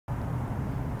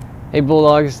Hey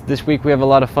Bulldogs, this week we have a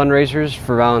lot of fundraisers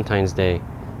for Valentine's Day.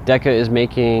 DECA is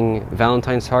making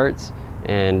Valentine's hearts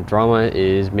and Drama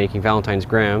is making Valentine's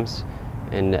grams,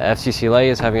 and FCCLA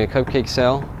is having a cupcake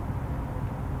sale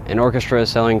and Orchestra is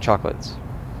selling chocolates.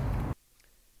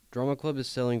 Drama Club is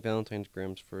selling Valentine's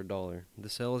grams for $1. The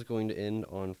sale is going to end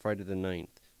on Friday the 9th.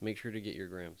 Make sure to get your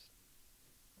grams.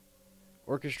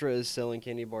 Orchestra is selling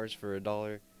candy bars for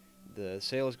 $1. The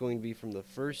sale is going to be from the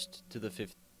 1st to the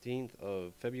 15th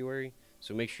of February,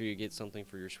 so make sure you get something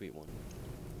for your sweet one.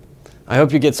 I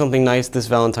hope you get something nice this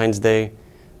Valentine's Day.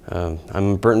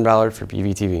 I'm Britton Ballard for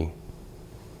BVTV.